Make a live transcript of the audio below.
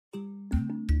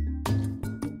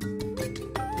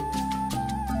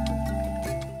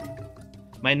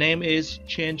My name is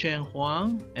Chen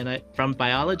Huang, and I from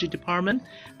biology department.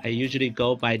 I usually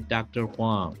go by Dr.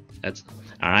 Huang. That's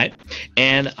all right.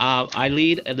 And I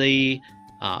lead the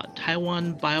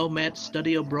Taiwan Biomed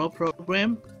Study Abroad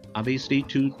program, obviously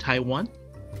to Taiwan.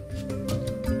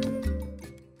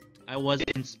 I was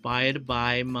inspired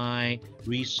by my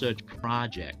research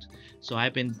project. So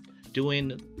I've been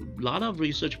doing a lot of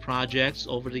research projects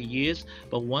over the years,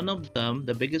 but one of them,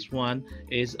 the biggest one,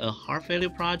 is a heart failure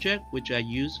project, which I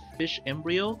use fish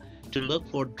embryo to look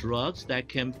for drugs that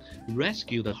can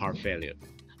rescue the heart failure.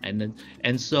 And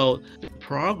so the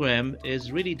program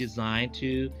is really designed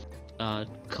to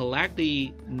collect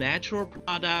the natural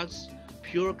products,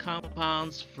 pure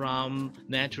compounds from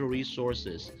natural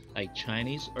resources like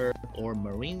Chinese herb or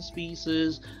marine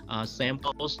species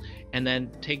samples, and then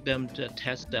take them to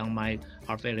test on my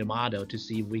heart failure model to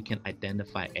see if we can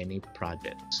identify any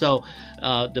project. So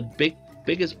the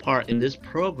biggest part in this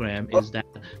program is that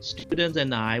students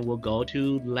and I will go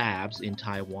to labs in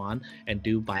Taiwan and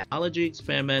do biology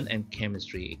experiment and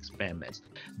chemistry experiments.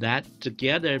 That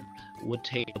together would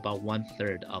take about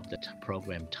 1/3 of the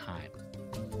program time.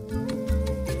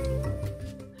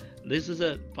 This is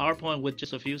a PowerPoint with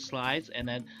just a few slides, and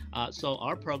then so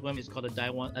our program is called a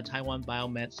Taiwan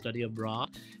Biomed Study Abroad.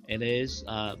 It is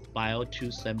Bio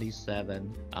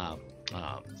 277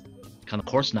 kind of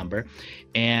course number,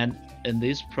 and in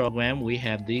this program we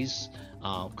have these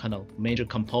kind of major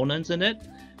components in it.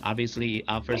 Obviously,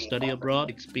 our study abroad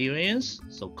experience,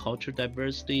 so culture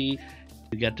diversity.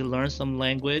 You get to learn some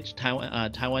language,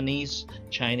 Taiwanese,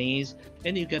 Chinese,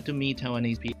 and you get to meet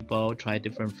Taiwanese people, try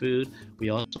different food.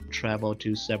 We also travel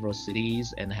to several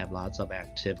cities and have lots of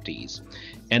activities.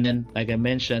 And then, like I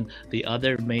mentioned, the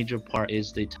other major part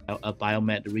is the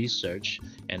biomed research,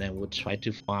 and then we'll try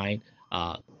to find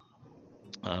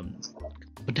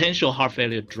potential heart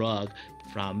failure drug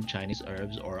from Chinese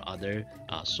herbs or other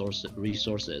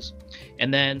resources.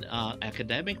 And then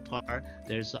academic part,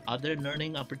 there's other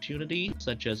learning opportunities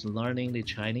such as learning the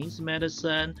Chinese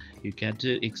medicine. You get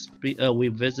to we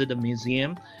visit a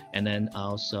museum, and then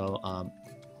also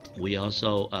we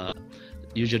also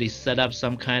usually set up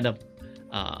some kind of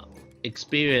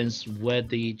experience with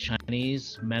the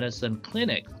Chinese medicine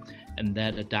clinic, and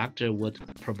that a doctor would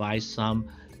provide some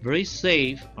very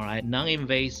safe, all right,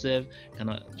 non-invasive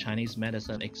kind of Chinese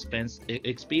medicine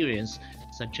experience,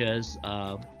 such as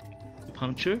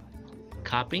puncture,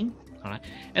 cupping, all right,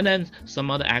 and then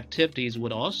some other activities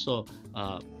would also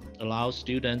allow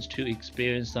students to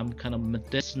experience some kind of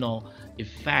medicinal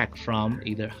effect from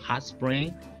either hot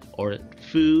spring or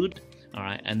food, all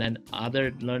right, and then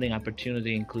other learning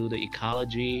opportunity include the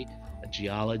ecology,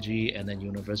 geology, and then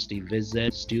university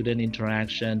visits, student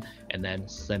interaction, and then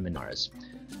seminars.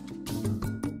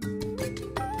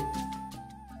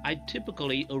 I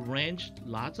typically arrange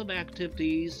lots of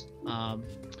activities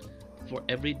for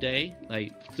every day,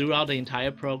 like throughout the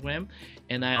entire program,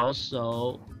 and I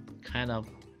also kind of,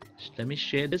 let me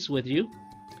share this with you.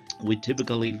 We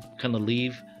typically kind of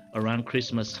leave around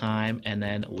Christmas time, and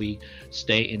then we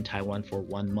stay in Taiwan for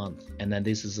 1 month, and then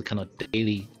this is a kind of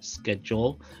daily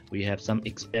schedule. We have some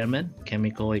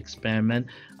chemical experiment,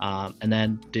 and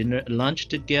then lunch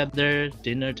together,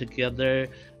 dinner together,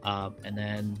 and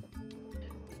then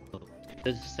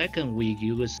the second week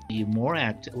you will see more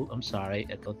I'm sorry,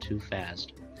 I go too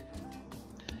fast.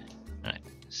 All right.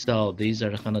 So these are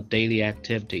the kind of daily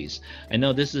activities. I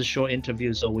know this is a short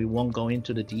interview, so we won't go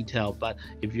into the detail, but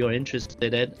if you're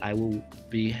interested, I will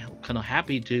be kind of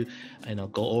happy to,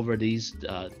 go over these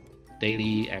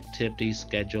daily activity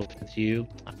schedule with you.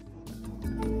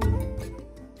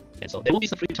 And so there will be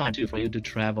some free time too for you to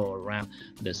travel around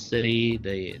the city,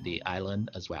 the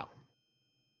island as well.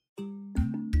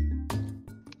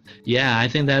 Yeah, I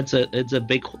think it's a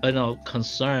big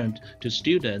concern to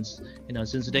students.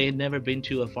 Since they had never been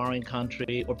to a foreign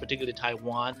country, or particularly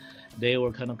Taiwan, they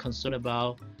were kind of concerned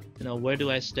about, where do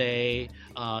I stay?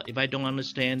 If I don't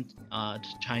understand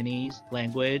Chinese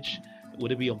language,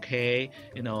 would it be okay?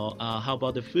 How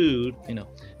about the food?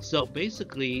 So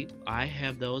basically, I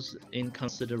have those in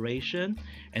consideration,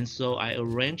 and so I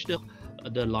arranged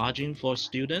the lodging for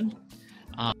students.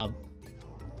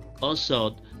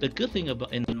 Also, the good thing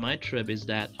about in my trip is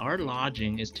that our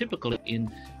lodging is typically in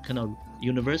kind of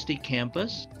university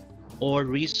campus or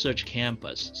research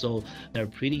campus, so they're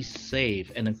pretty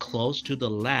safe and close to the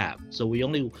lab. So we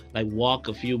only walk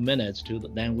a few minutes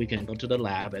then we can go to the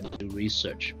lab and do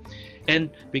research.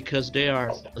 And because they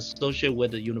are associated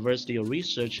with the university or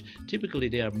research, typically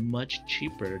they are much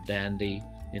cheaper than the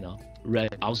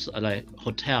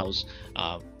hotels.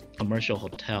 Commercial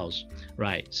hotels,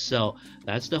 right? So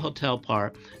that's the hotel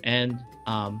part, and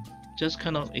just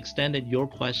kind of extended your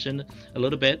question a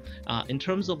little bit. In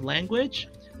terms of language,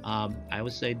 I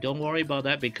would say don't worry about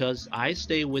that because I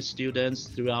stay with students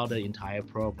throughout the entire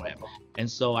program. And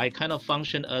so I kind of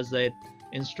function as an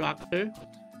instructor,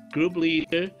 group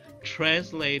leader,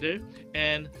 translator,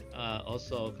 and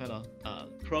also kind of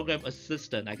program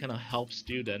assistant. I kind of help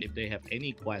students if they have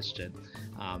any question.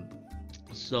 Um,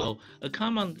 so a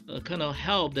common kind of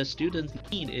help that students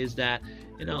need is that,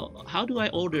 how do I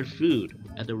order food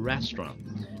at the restaurant?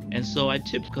 And so I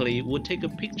typically would take a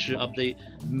picture of the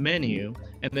menu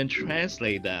and then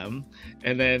translate them,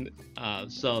 and then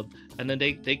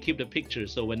they keep the picture.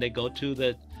 So when they go to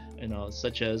the,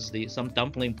 such as some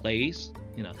dumpling place,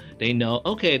 they know,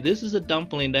 okay, this is a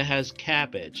dumpling that has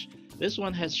cabbage. This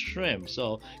one has shrimp.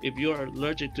 So if you're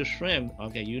allergic to shrimp,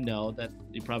 okay, you know that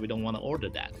you probably don't want to order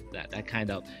that. That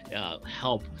kind of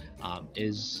help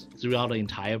is throughout the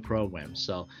entire program.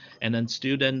 So, and then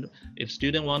if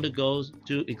student want to go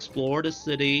to explore the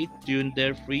city during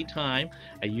their free time,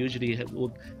 I usually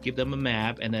would give them a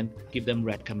map and then give them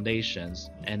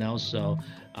recommendations. And also,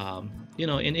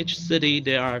 in each city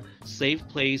there are safe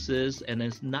places and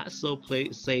there's not so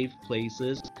safe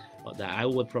places that I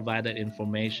would provide that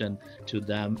information to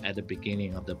them at the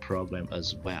beginning of the program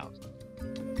as well.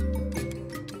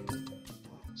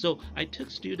 So I took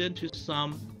students to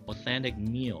some authentic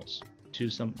meals,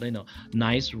 to some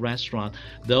nice restaurant.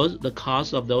 The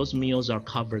cost of those meals are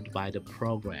covered by the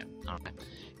program. All right.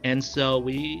 And so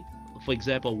for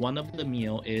example, one of the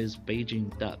meal is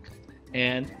Beijing duck,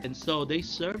 and so they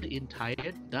serve the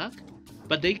entire duck,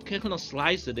 but they can kind of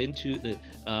slice it into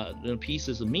the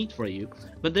pieces of meat for you.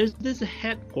 But there's this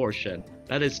head portion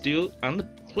that is still on the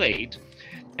plate,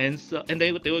 and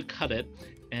they would cut it,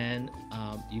 and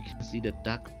you can see the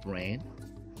duck brain,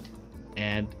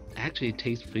 and actually it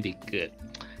tastes pretty good.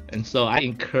 And so I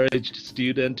encourage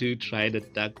students to try the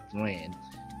duck brain.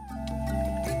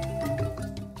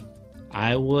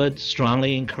 I would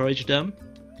strongly encourage them,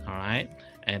 all right,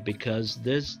 and because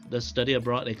the study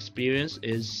abroad experience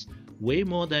is way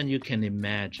more than you can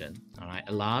imagine. All right,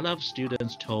 a lot of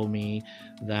students told me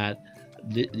that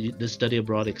the study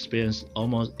abroad experience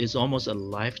is almost a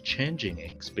life-changing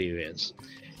experience,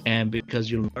 and because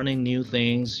you're learning new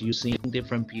things, you're seeing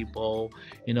different people,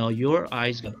 your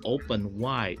eyes get open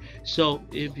wide. So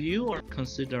if you are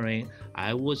considering,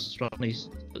 I would strongly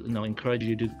encourage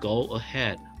you to go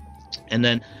ahead. And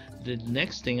then the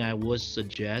next thing I would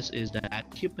suggest is that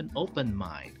keep an open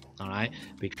mind. All right,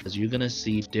 because you're gonna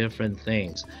see different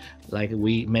things. Like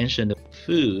we mentioned,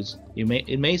 foods.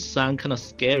 It may sound kind of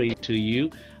scary to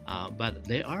you, but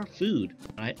they are food,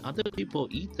 right? Other people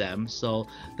eat them, so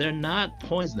they're not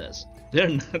poisonous. They're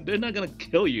not gonna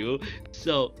kill you.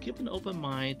 So keep an open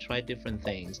mind. Try different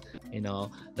things.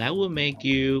 That will make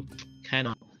you kind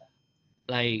of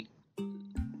like,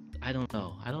 I don't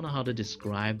know how to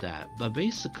describe that, but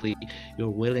basically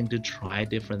you're willing to try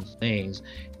different things,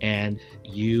 and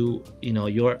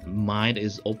your mind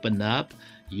is open up.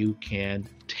 You can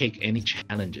take any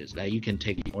challenges, that you can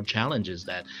take more challenges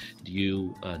that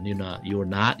you're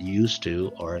not used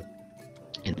to, or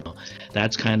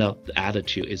that's kind of the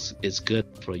attitude is good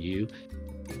for you.